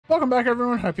Welcome back,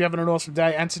 everyone. Hope you're having an awesome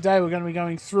day. And today we're going to be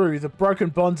going through the Broken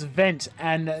Bonds event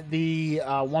and the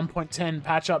 1.10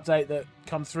 patch update that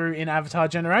come through in Avatar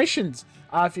Generations.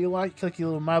 If you like, click your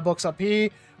little mailbox up here.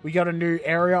 We got a new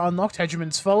area unlocked,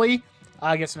 Hegemon's Folly.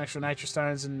 Get some extra nature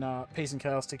stones and peace and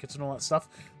chaos tickets and all that stuff.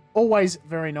 Always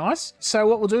very nice. So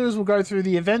what we'll do is we'll go through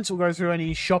the events. We'll go through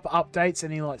any shop updates,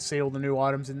 and you like see all the new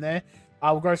items in there.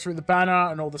 We'll go through the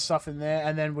banner and all the stuff in there,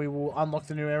 and then we will unlock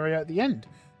the new area at the end.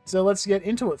 So let's get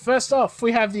into it. First off,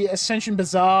 we have the Ascension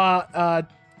Bazaar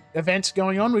event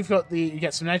going on. We've got you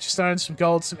get some nature stones, some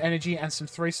gold, some energy, and some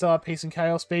 3-star peace and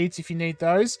chaos beads if you need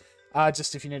those.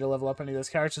 Just if you need to level up any of those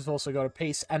characters. We've also got a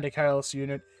peace and a chaos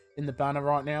unit in the banner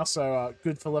right now, so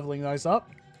good for leveling those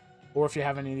up. Or if you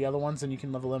have any of the other ones, then you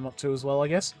can level them up too as well, I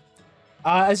guess.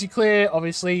 As you clear,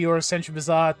 obviously, your Ascension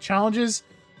Bazaar challenges,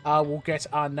 we'll get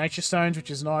nature stones, which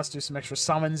is nice. Do some extra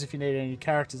summons if you need any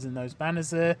characters in those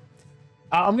banners there.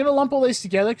 I'm going to lump all these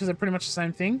together because they're pretty much the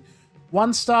same thing.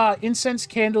 1-star incense,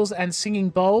 candles, and singing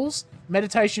bowls.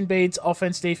 Meditation beads,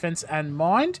 offense, defense, and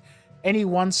mind. Any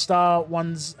 1-star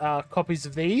copies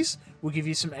of these will give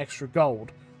you some extra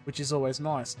gold, which is always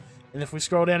nice. And if we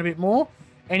scroll down a bit more,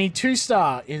 any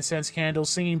 2-star incense, candles,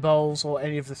 singing bowls, or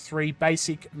any of the 3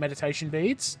 basic meditation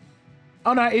beads.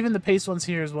 Oh no, even the peace ones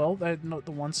here as well. They're not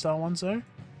the 1-star ones though.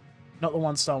 Not the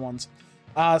 1-star ones.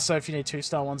 So if you need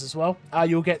 2-star ones as well,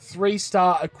 you'll get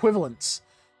 3-star equivalents.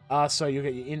 So you'll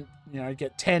get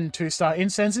get 10 2-star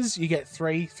incenses. You get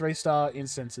 3-star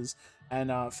incenses,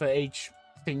 and for each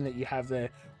thing that you have there,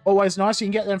 always nice. You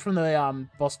can get them from the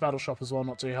boss battle shop as well.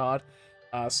 Not too hard.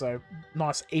 So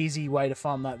nice, easy way to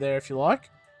farm that there if you like.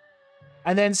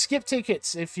 And then skip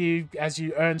tickets. As you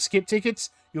earn skip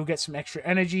tickets, you'll get some extra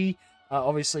energy.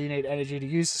 Obviously, you need energy to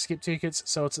use the skip tickets,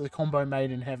 so it's a combo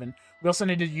made in heaven. We also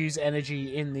need to use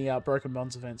energy in the Broken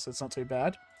Bonds event, so it's not too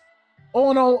bad. All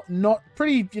in all, not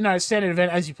pretty, standard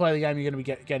event. As you play the game, you're going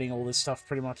to be getting all this stuff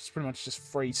pretty much. It's pretty much just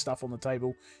free stuff on the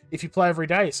table if you play every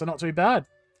day, so not too bad.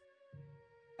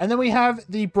 And then we have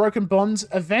the Broken Bonds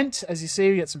event. As you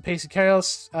see, we get some Peace and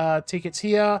Chaos tickets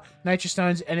here, Nature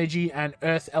Stones, Energy, and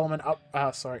Air Element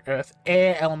upgrades.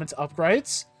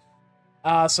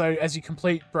 So as you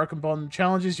complete Broken Bond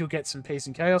challenges, you'll get some Peace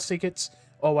and Chaos tickets.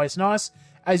 Always nice.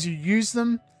 As you use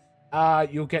them,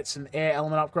 you'll get some Air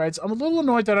Element upgrades. I'm a little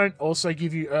annoyed they don't also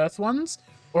give you Earth ones,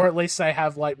 or at least they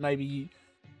have like maybe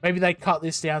they cut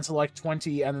this down to like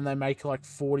 20 and then they make like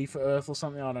 40 for Earth or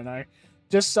something. I don't know.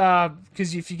 Just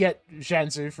because if you get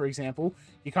Jianzhu, for example,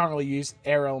 you can't really use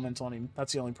Air Element on him.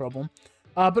 That's the only problem.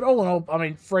 But all in all, I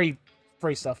mean, free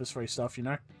stuff is free stuff,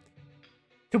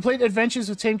 Complete adventures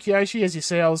with Team Kyoshi. As you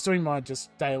see, I was doing my just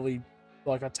daily,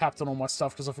 I tapped on all my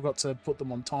stuff because I forgot to put them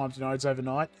on timed nodes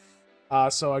overnight.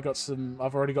 So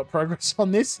I've already got progress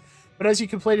on this. But as you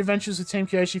complete adventures with Team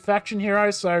Kyoshi faction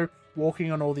heroes, so walking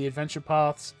on all the adventure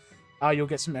paths, you'll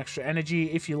get some extra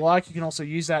energy. If you like, you can also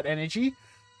use that energy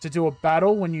to do a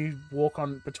battle when you walk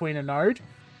on between a node.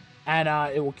 And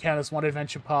it will count as one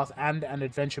adventure path and an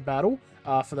adventure battle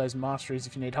for those masteries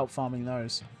if you need help farming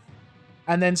those.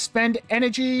 And then spend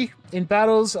energy in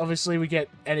battles. Obviously, we get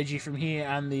energy from here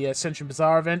and the Ascension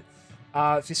Bazaar event.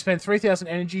 If you spend 3,000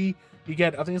 energy, you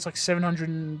get, I think it's like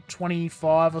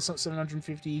 725 or something,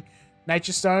 750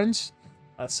 nature stones.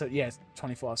 So yeah,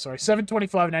 25, sorry.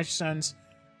 725 nature stones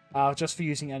just for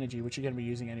using energy, which you're going to be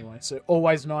using anyway. So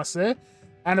always nice there.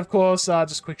 And of course,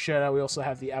 just a quick shout out, we also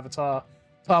have the Avatar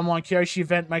Timeline Kyoshi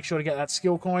event. Make sure to get that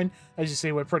skill coin. As you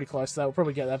see, we're pretty close to that. We'll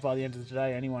probably get that by the end of the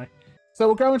day anyway. So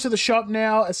we'll go into the shop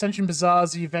now. Ascension Bazaar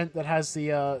is the event that has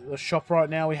the shop right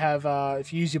now. We have,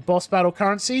 if you use your boss battle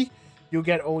currency, you'll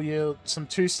get some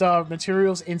 2-star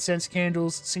materials, incense,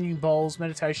 candles, singing bowls,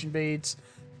 meditation beads.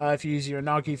 If you use your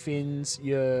Anagi fins,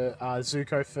 your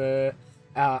Zuko fur,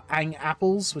 Ang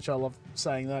apples, which I love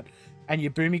saying that, and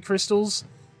your Boomy crystals.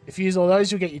 If you use all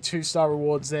those, you'll get your 2-star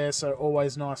rewards there, so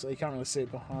always nice. You can't really see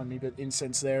it behind me, but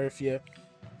incense there if you're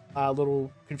a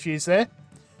little confused there.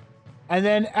 And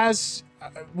then as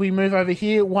we move over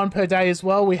here, 1 per day as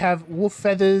well, we have Wolf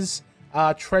Feathers,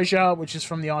 Treasure, which is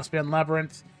from the Icebound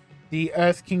Labyrinth, the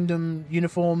Earth Kingdom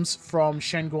uniforms from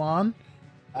Shenguan,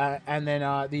 and then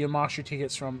the Omashu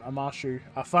tickets from Omashu.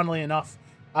 Funnily enough,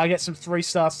 I get some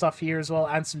 3-star stuff here as well,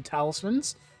 and some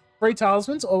talismans. 3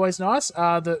 talismans, always nice.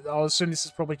 I assume this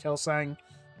is probably Kelsang,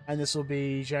 and this will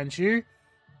be Jianzhu.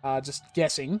 Just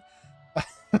guessing,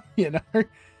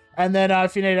 And then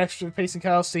if you need extra Peace and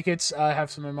Chaos tickets, I have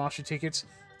some Omashu tickets.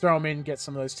 Throw them in, get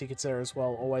some of those tickets there as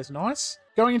well. Always nice.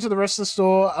 Going into the rest of the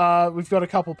store, we've got a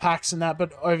couple packs and that,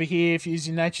 but over here, if you use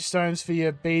your Nature Stones for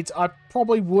your beads, I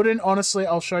probably wouldn't. Honestly,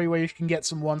 I'll show you where you can get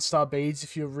some 1-star beads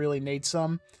if you really need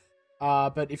some.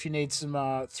 But if you need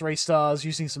some 3 stars,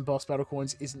 using some boss battle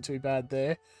coins isn't too bad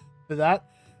there for that.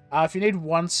 If you need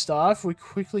 1 star, if we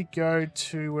quickly go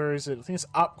to, where is it? I think it's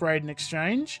upgrade and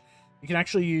exchange. You can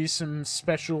actually use some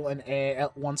special and air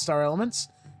 1-star elements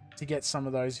to get some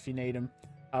of those if you need them.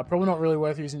 Probably not really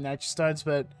worth using nature stones,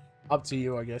 but up to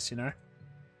you, I guess, you know.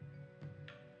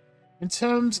 In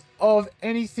terms of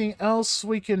anything else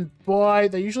we can buy,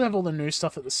 they usually have all the new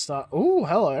stuff at the start. Oh,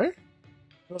 hello.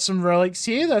 Got some relics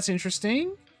here. That's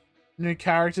interesting. New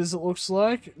characters, it looks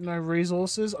like. No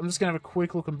resources. I'm just going to have a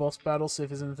quick look in boss battle, see if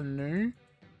there's anything new.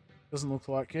 Doesn't look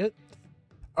like it.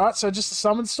 Alright, so just the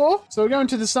summon store. So we're going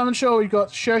to the summon store. We've got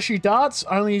Shirshu darts,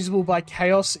 only usable by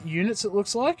chaos units, it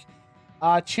looks like.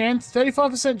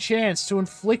 35% chance to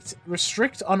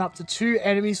restrict on up to 2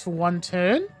 enemies for 1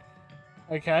 turn.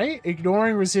 Okay,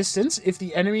 ignoring resistance if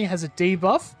the enemy has a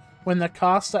debuff when the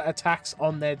caster attacks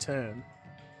on their turn.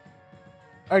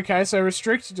 Okay, so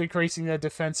restrict, decreasing their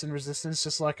defense and resistance,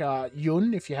 just like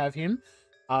Yun, if you have him.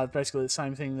 Basically the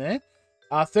same thing there.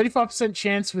 35%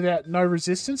 chance without no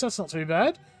resistance, that's not too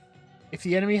bad. If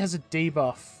the enemy has a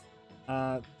debuff.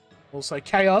 Also,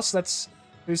 Chaos, that's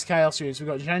who's Chaos used. We've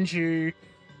got Jianzhu,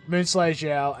 Moonslayer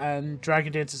Zhao, and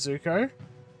Dragon Dancer Zuko.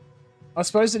 I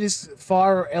suppose that his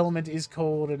fire element is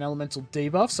called an elemental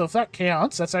debuff, so if that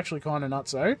counts, that's actually kind of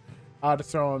nutso. To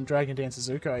throw on Dragon Dancer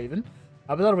Zuko even.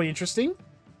 But that'll be interesting.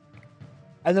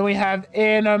 And then we have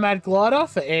Air Nomad Glider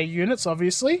for air units,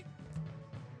 obviously.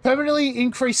 Permanently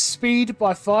increase speed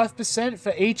by 5%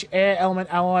 for each air element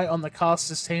ally on the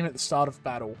caster's team at the start of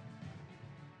battle.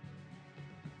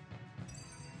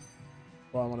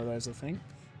 Buy one of those, I think.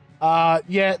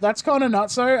 Yeah, that's kind of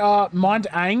nutso. Mind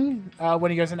Aang, when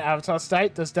he goes into Avatar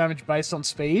state, does damage based on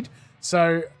speed.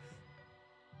 So,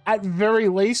 at very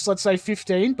least, let's say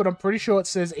 15, but I'm pretty sure it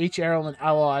says each air element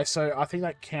ally, so I think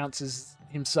that counts as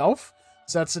himself.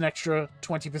 So that's an extra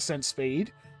 20%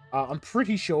 speed. I'm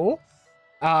pretty sure.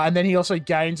 And then he also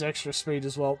gains extra speed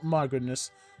as well. My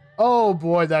goodness. Oh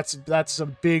boy, that's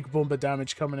some big Boomba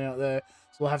damage coming out there.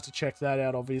 So we'll have to check that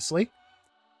out, obviously.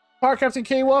 Pirate Captain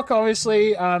Kiwok,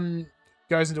 obviously,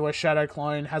 goes into a Shadow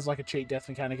Clone, has like a cheat death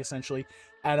mechanic, essentially,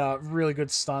 and really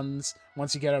good stuns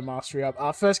once you get her mastery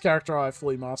up. First character I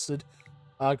fully mastered.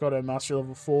 Got her mastery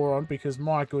level 4 on, because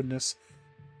my goodness.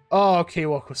 Oh,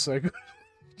 Kiwok was so good.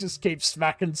 Just keep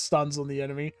smacking stuns on the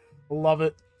enemy. Love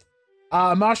it.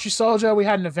 Omashu Soldier, we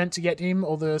had an event to get him,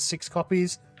 all the 6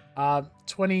 copies.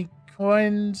 20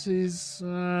 coins is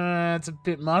it's a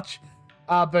bit much.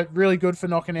 But really good for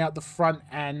knocking out the front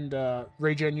and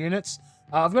regen units.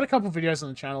 I've got a couple videos on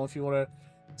the channel if you want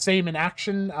to see him in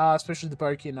action, especially the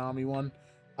Bokian Army one.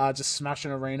 Just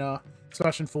smashing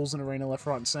fools in arena left,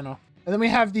 right, and center. And then we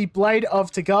have the Blade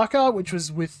of Tagaka, which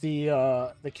was with the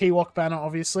Kiwok banner,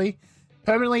 obviously.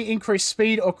 Permanently increase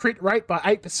speed or crit rate by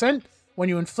 8% when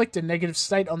you inflict a negative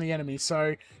state on the enemy.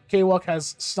 So Kiwok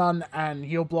has stun and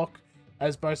heal block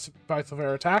as both of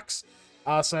her attacks.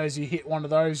 So as you hit one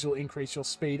of those, you'll increase your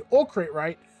speed or crit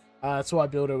rate. That's why I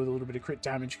build her with a little bit of crit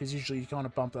damage, because usually you kind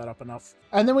of bump that up enough.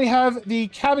 And then we have the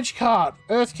Cabbage Cart,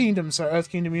 Earth Kingdom. So Earth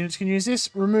Kingdom units can use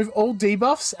this. Remove all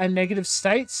debuffs and negative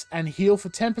states and heal for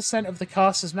 10% of the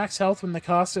caster's max health when the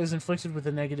caster is inflicted with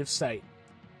a negative state.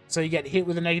 So you get hit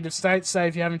with a negative state. Say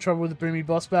if you're having trouble with a boomy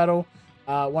boss battle,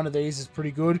 one of these is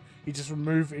pretty good. You just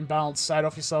remove imbalanced state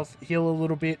off yourself, heal a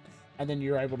little bit, and then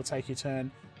you're able to take your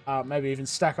turn. Maybe even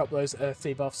stack up those earth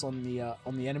debuffs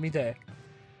on the enemy there.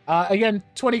 Again,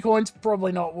 20 coins,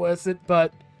 probably not worth it,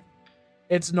 but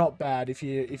it's not bad if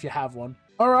you have one.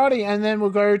 Alrighty, and then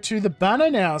we'll go to the banner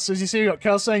now. So as you see, we've got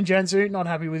Kelsang Jianzhu, not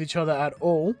happy with each other at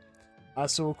all.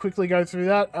 So we'll quickly go through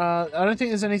that. I don't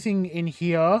think there's anything in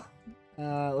here.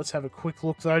 Let's have a quick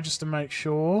look though, just to make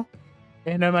sure.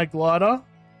 Nomad Glider.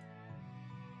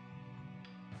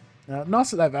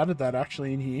 Nice that they've added that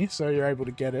actually in here, so you're able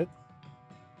to get it.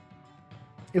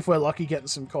 If we're lucky getting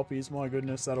some copies, my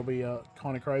goodness, that'll be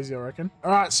kind of crazy, I reckon.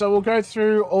 Alright, so we'll go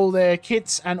through all their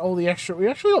kits and all the extra... We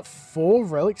actually got 4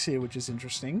 relics here, which is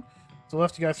interesting. So we'll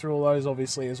have to go through all those,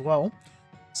 obviously, as well.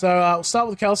 So we'll start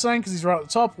with Kelsang, because he's right at the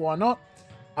top. Why not?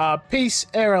 Peace,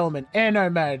 Air Element, Air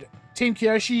Nomad, Team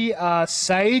Kyoshi,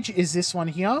 Sage is this one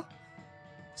here.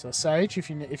 So Sage,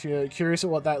 if you're curious at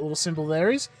what that little symbol there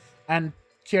is. And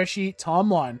Kyoshi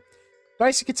Timeline.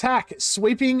 Basic attack,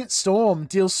 Sweeping Storm.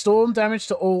 Deals storm damage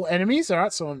to all enemies.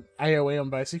 Alright, so an AoE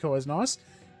on basic, always nice.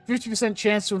 50%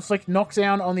 chance to inflict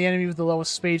knockdown on the enemy with the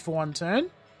lowest speed for 1 turn.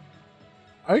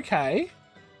 Okay.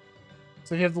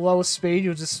 So if you have the lowest speed,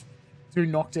 you'll just do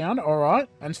knockdown. Alright.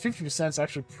 And 50% is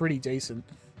actually pretty decent.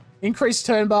 Increase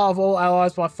turn bar of all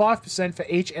allies by 5% for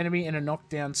each enemy in a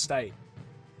knockdown state.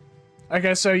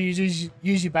 Okay, so you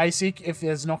use your basic. If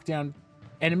there's knockdown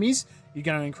enemies, you're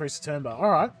going to increase the turn bar.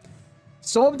 All right.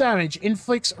 Storm damage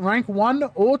inflicts rank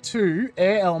 1 or 2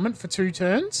 air element for 2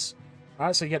 turns. All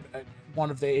right, so you get one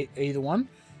of the either one.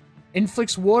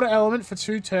 Inflicts water element for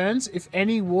 2 turns if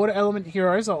any water element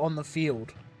heroes are on the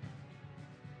field.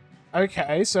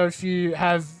 Okay, so if you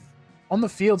have on the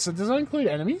field, so does that include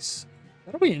enemies?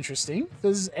 That'll be interesting.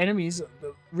 There's enemies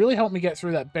that really help me get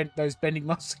through that those bending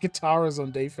master Kataras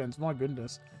on defense. My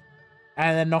goodness.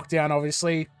 And then knockdown,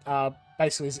 obviously,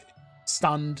 basically is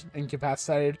stunned,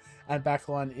 incapacitated, and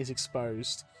backline is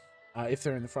exposed. If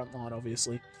they're in the front line,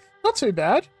 obviously. Not too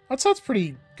bad. I'd say it's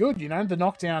pretty good, you know. The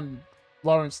knockdown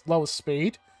lower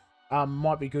speed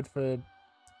might be good for,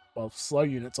 well, slow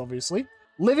units, obviously.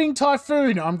 Living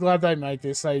Typhoon. I'm glad they made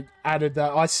this. They added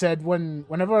that. I said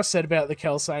whenever I said about the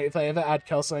Kelsang, if they ever add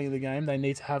Kelsang in the game, they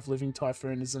need to have Living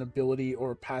Typhoon as an ability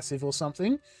or a passive or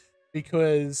something,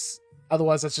 because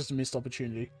otherwise that's just a missed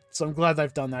opportunity. So I'm glad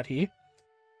they've done that here.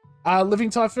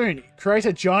 Living Typhoon. Create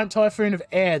a giant typhoon of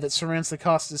air that surrounds the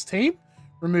caster's team,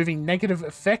 removing negative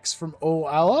effects from all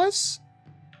allies.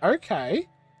 Okay.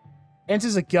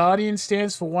 Enters a Guardian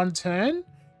stance for 1 turn.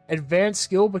 Advanced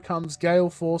skill becomes Gale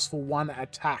Force for 1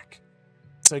 attack.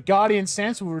 So Guardian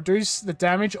stance will reduce the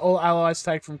damage all allies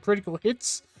take from critical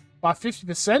hits by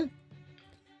 50%.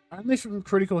 Only from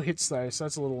critical hits though, so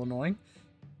that's a little annoying.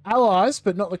 Allies,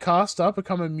 but not the caster,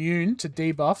 become immune to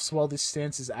debuffs while this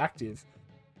stance is active.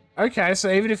 Okay, so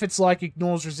even if it's like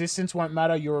ignores resistance, won't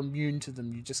matter, you're immune to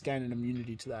them. You just gain an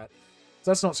immunity to that.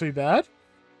 So that's not too bad.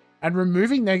 And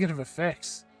removing negative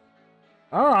effects.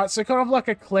 Alright, so kind of like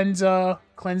a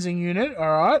cleansing unit,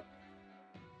 alright.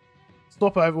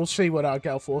 Swap over, we'll see what our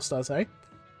Gale Force does, hey?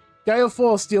 Gale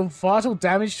Force deal vital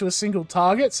damage to a single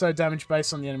target, so damage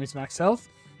based on the enemy's max health.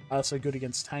 So good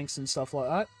against tanks and stuff like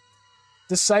that.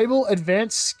 Disable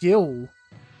advanced skill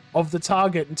of the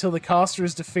target until the caster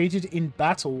is defeated in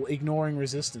battle, ignoring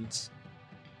resistance.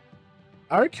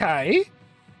 Okay.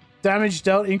 Damage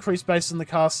dealt increased based on the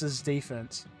caster's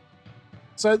defense.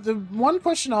 So the one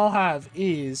question I'll have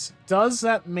is, does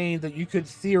that mean that you could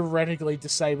theoretically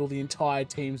disable the entire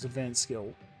team's advanced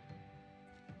skill?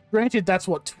 Granted, that's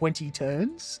what, 20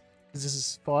 turns? Because this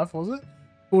is 5, was it?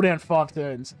 Cooldown 5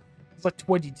 turns. It's like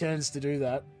 20 turns to do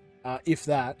that, if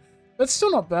that. That's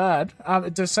still not bad.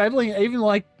 Disabling, even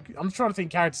like, I'm trying to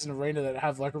think characters in Arena that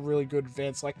have like a really good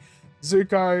advance, like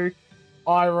Zuko,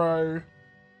 Iroh,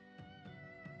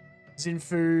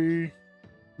 Zinfu,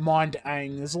 Mind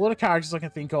Aang. There's a lot of characters I can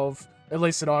think of, at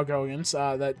least that are going in,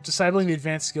 that disabling the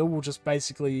advanced skill will just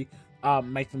basically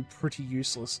make them pretty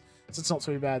useless. So it's not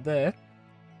too bad there.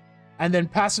 And then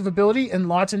passive ability,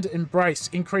 Enlightened Embrace.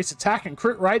 Increase attack and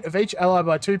crit rate of each ally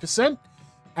by 2%,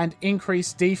 and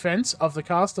increase defense of the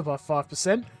caster by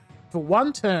 5% for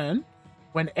 1 turn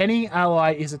when any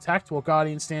ally is attacked while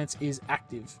Guardian Stance is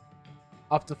active.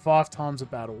 Up to 5 times a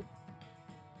battle.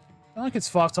 I don't think it's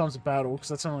 5 times a battle, because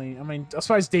that's only, I mean, I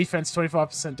suppose defense,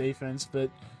 25% defense, but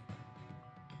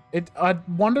I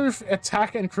wonder if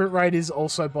attack and crit rate is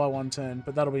also by 1 turn,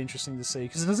 but that'll be interesting to see,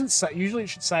 because it doesn't say, usually it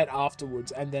should say it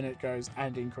afterwards, and then it goes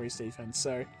and increase defense,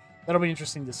 so that'll be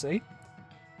interesting to see.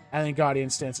 And then Guardian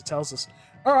Stance, it tells us.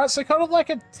 Alright, so kind of like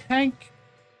a tank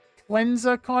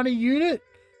cleanser kind of unit.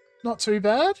 Not too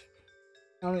bad.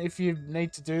 I mean, if you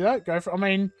need to do that, go for it. I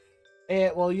mean,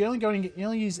 air, well, you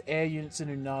only use air units in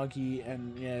Unagi,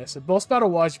 and yeah, so boss battle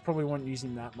wise, you probably weren't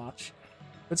using that much,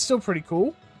 but still pretty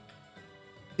cool.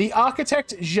 The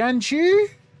Architect Jianzhu,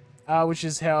 which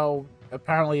is how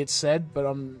apparently it's said, but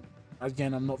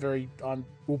again, I'm not very,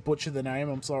 will butcher the name,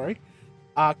 I'm sorry.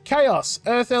 Chaos,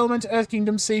 Earth Element, Earth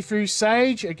Kingdom, Sifu,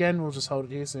 Sage. Again, we'll just hold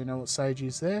it here so you know what Sage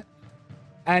is there.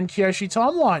 And Kyoshi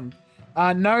Timeline.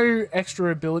 No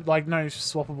extra ability, like no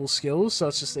swappable skills, so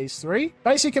it's just these 3.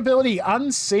 Basic ability,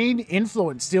 Unseen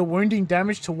Influence. Deal wounding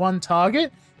damage to 1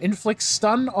 target. Inflicts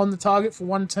stun on the target for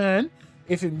 1 turn.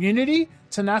 If immunity,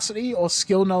 tenacity, or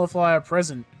skill nullifier are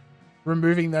present,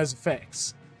 removing those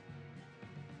effects.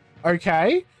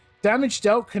 Okay. Damage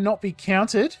dealt cannot be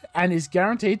countered and is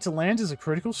guaranteed to land as a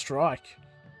critical strike.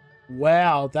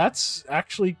 Wow, that's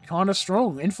actually kind of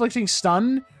strong. Inflicting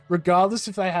stun, regardless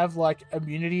if they have, like,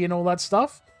 immunity and all that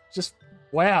stuff. Just,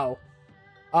 wow.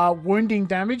 Wounding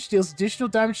damage deals additional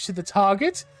damage to the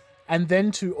target and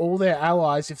then to all their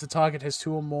allies if the target has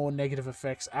 2 or more negative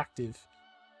effects active.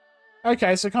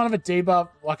 Okay, so kind of a debuff,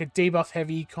 like a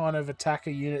debuff-heavy kind of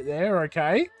attacker unit there,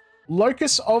 okay.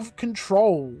 Locus of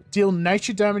Control. Deal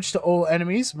nature damage to all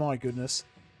enemies. My goodness.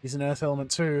 He's an Earth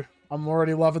Element too. I'm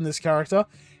already loving this character.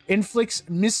 Inflicts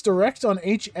Misdirect on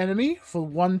each enemy for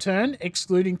 1 turn,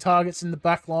 excluding targets in the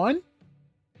back line.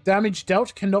 Damage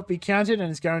dealt cannot be counted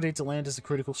and is guaranteed to land as a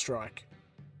critical strike.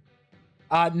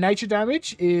 Nature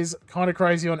damage is kind of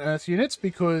crazy on Earth units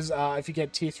because if you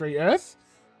get tier 3 Earth,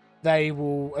 they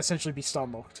will essentially be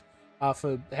stun locked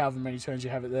for however many turns you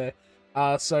have it there.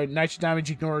 So nature damage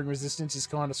ignoring resistance is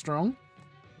kind of strong.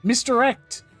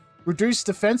 Misdirect. Reduce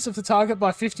defense of the target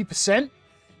by 50%.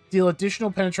 Deal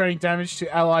additional penetrating damage to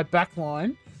ally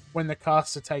backline when the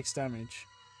caster takes damage.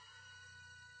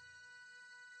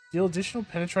 Deal additional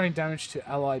penetrating damage to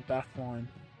ally backline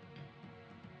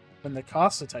when the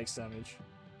caster takes damage.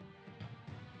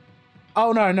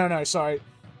 Oh, no, sorry.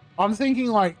 I'm thinking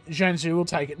like Jianzhu will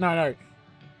take it. No.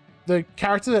 The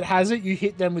character that has it, you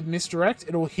hit them with misdirect,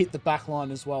 it'll hit the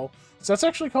backline as well. So that's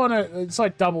actually kind of, it's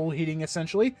like double hitting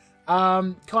essentially.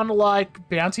 Kind of like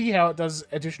Bounty, how it does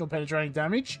additional penetrating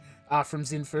damage from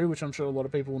Zinfu, which I'm sure a lot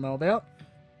of people will know about.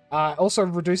 Also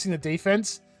reducing the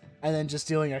defense and then just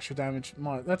dealing extra damage.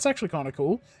 That's actually kind of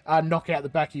cool. Knock out the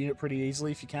back unit pretty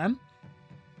easily if you can.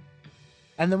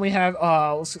 And then we have,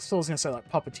 I was going to say like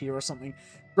Puppeteer or something.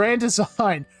 Grand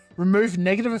Design. Remove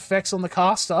negative effects on the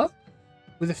caster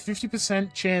with a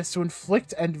 50% chance to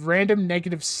inflict a random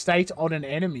negative state on an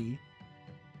enemy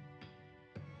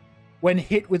when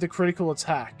hit with a critical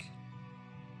attack.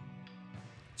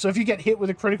 So if you get hit with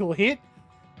a critical hit,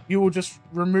 you will just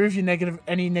remove your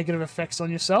any negative effects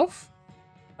on yourself.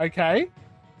 Okay?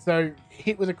 So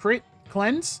hit with a crit,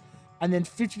 cleanse, and then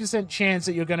 50% chance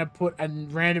that you're going to put a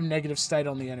random negative state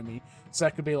on the enemy. So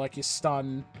that could be like your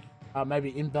stun,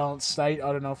 maybe imbalanced state.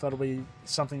 I don't know if that'll be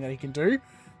something that he can do.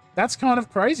 That's kind of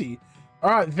crazy.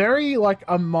 Alright, very like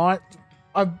a mind...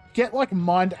 I get like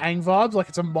Mind Ang vibes, like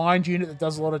it's a mind unit that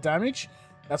does a lot of damage.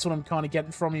 That's what I'm kind of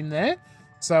getting from him there.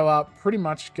 So pretty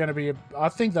much going to be, I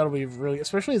think that'll be really,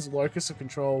 especially as locus of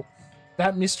control,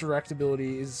 that misdirect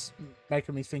ability is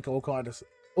making me think all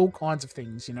kinds of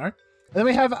things, you know. And then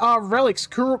we have our Relics,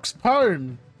 Kuruk's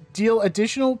Poem. Deal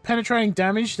additional penetrating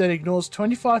damage that ignores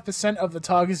 25% of the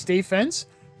target's defense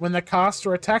when the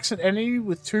caster attacks an enemy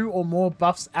with 2 or more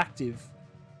buffs active.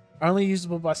 Only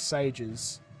usable by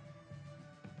sages.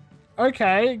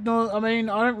 Okay, I mean,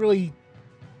 I don't really...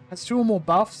 That's 2 or more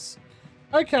buffs.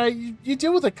 Okay, you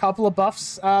deal with a couple of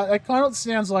buffs. It kind of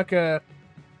sounds like a...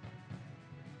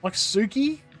 Like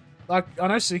Suki. Like, I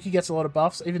know Suki gets a lot of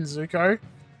buffs, even Zuko.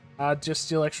 Just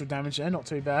deal extra damage there, not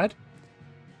too bad.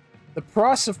 The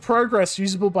price of progress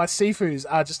usable by Sifus.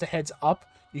 Just a heads up.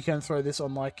 You can throw this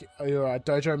on, like, your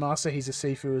Dojo Master. He's a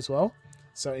Sifu as well.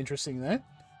 So, interesting there.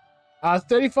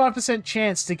 35%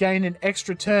 chance to gain an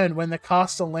extra turn when the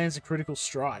caster lands a critical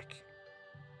strike.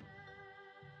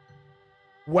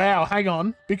 Wow, hang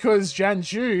on. Because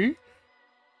Jianzhu,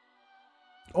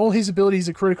 all his abilities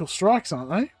are critical strikes, aren't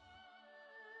they?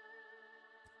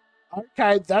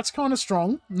 Okay, that's kind of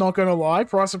strong. Not going to lie.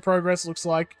 Price of progress looks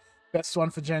like best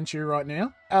one for Jianzhu right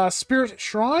now. Spirit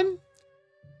Shrine.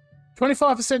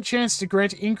 25% chance to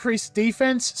grant increased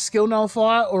defense, skill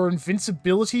nullifier, or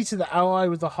invincibility to the ally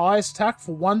with the highest attack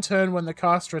for 1 turn when the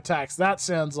caster attacks. That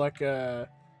sounds like I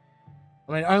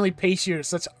mean, only peace units.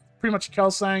 That's pretty much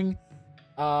Kelsang,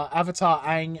 Avatar,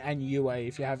 Aang, and Yue,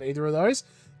 if you have either of those.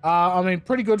 I mean,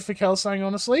 pretty good for Kelsang,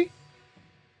 honestly.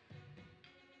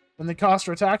 When the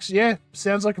caster attacks, yeah,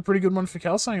 sounds like a pretty good one for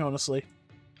Kelsang, honestly.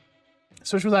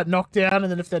 Especially with that knockdown,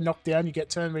 and then if they're knocked down, you get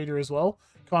turn meter as well.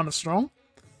 Kind of strong.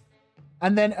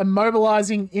 And then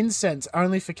Immobilizing Incense,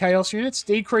 only for Chaos units.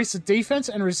 Decrease the defense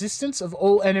and resistance of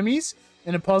all enemies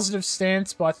in a positive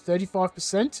stance by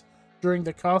 35% during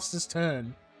the caster's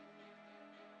turn.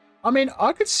 I mean,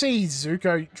 I could see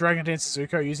Zuko, Dragon Dance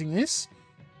Zuko using this.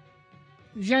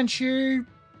 Jianzhu,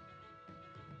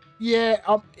 yeah,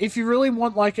 if you really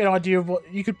want like an idea of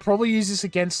what, you could probably use this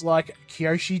against like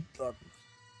Kyoshi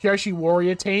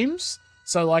warrior teams.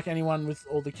 So like anyone with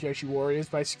all the Kyoshi warriors,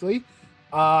 basically.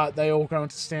 They all go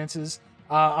into stances.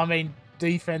 I mean,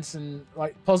 defense and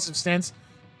like positive stance.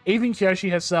 Even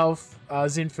Kyoshi herself,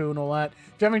 Zinfu and all that.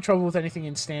 If you're having trouble with anything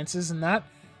in stances and that,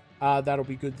 that'll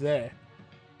be good there.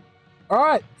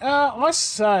 Alright, I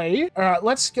say... Alright,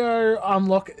 let's go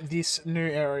unlock this new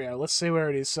area. Let's see where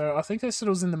it is. So, I think they said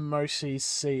it was in the Moshi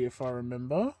Sea, if I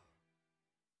remember.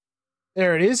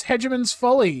 There it is, Hegemon's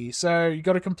Folly. So, you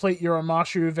got to complete your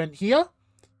Omashu event here.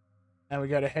 And we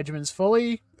go to Hegemon's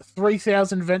Folly.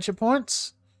 3,000 venture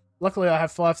points. Luckily, I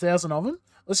have 5,000 of them.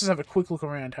 Let's just have a quick look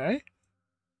around, hey?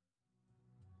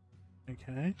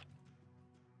 Okay.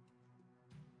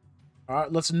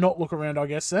 Alright, let's not look around, I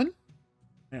guess, then.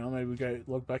 Now, maybe we go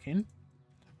log back in.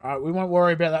 Alright, we won't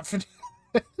worry about that for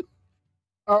now.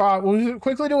 Alright, we'll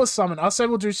quickly do a summon. I say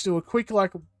we'll just do a quick,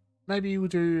 like, maybe we'll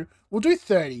do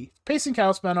 30. Peace and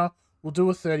Chaos Banner. We'll do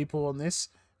a 30 pull on this.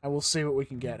 And we'll see what we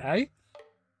can get, hey?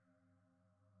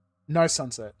 No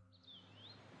sunset.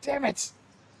 Damn it!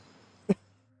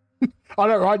 I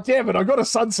know, right? Damn it, I got a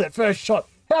sunset first shot.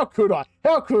 How could I?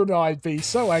 How could I be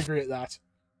so angry at that?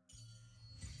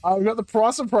 I've got the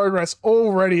price of progress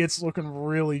already. It's looking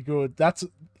really good.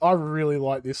 I really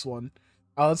like this one.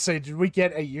 Let's see. Did we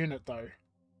get a unit, though?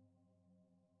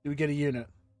 Did we get a unit?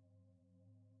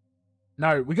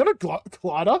 No, we got a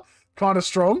glider. Kind of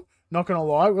strong. Not going to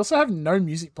lie. We also have no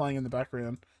music playing in the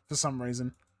background for some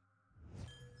reason.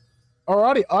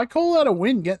 Alrighty, I call that a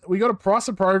win. We got a price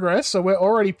of progress, so we're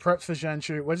already prepped for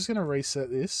Jianzhu. We're just going to reset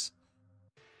this.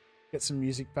 Get some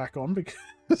music back on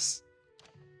because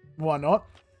why not?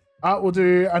 We'll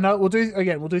do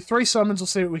 3 summons. We'll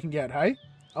see what we can get, hey?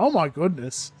 Oh my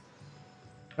goodness.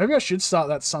 Maybe I should start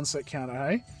that sunset counter,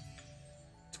 hey?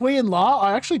 Tui and La,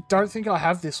 I actually don't think I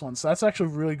have this one, so that's actually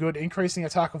really good. Increasing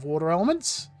attack of water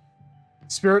elements.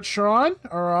 Spirit Shrine,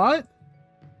 alright.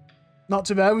 Not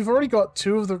too bad. We've already got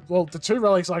 2 of the... Well, the 2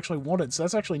 relics I actually wanted, so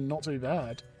that's actually not too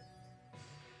bad.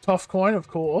 Tough coin, of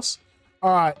course.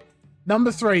 Alright.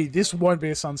 Number 3. This won't be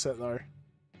a sunset, though.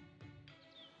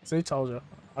 See, told you.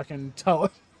 I can tell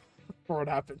it before it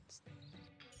happens.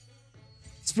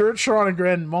 Spirit Shrine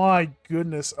again. My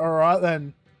goodness. Alright,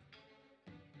 then.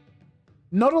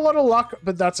 Not a lot of luck,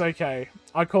 but that's okay.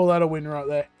 I call that a win right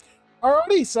there.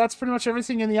 Alrighty, so that's pretty much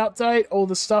everything in the update. All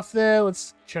the stuff there.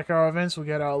 Let's check our events. We'll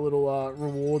get our little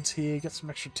rewards here. Get some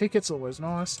extra tickets. Always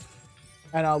nice.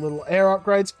 And our little air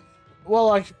upgrades.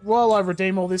 While I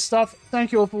redeem all this stuff,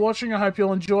 thank you all for watching. I hope you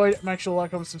all enjoyed. Make sure to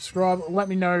like, comment, subscribe. Let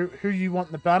me know who you want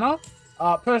in the banner.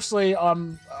 Personally,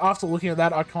 after looking at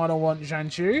that, I kind of want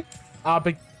Jianzhu.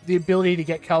 But the ability to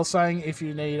get Kelsang if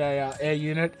you need a air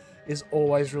unit is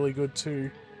always really good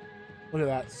too. Look at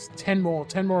that. 10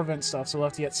 more event stuff, so we'll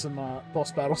have to get some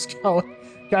boss battles going.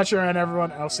 Catch you around,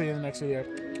 everyone. I'll see you in the next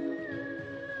video.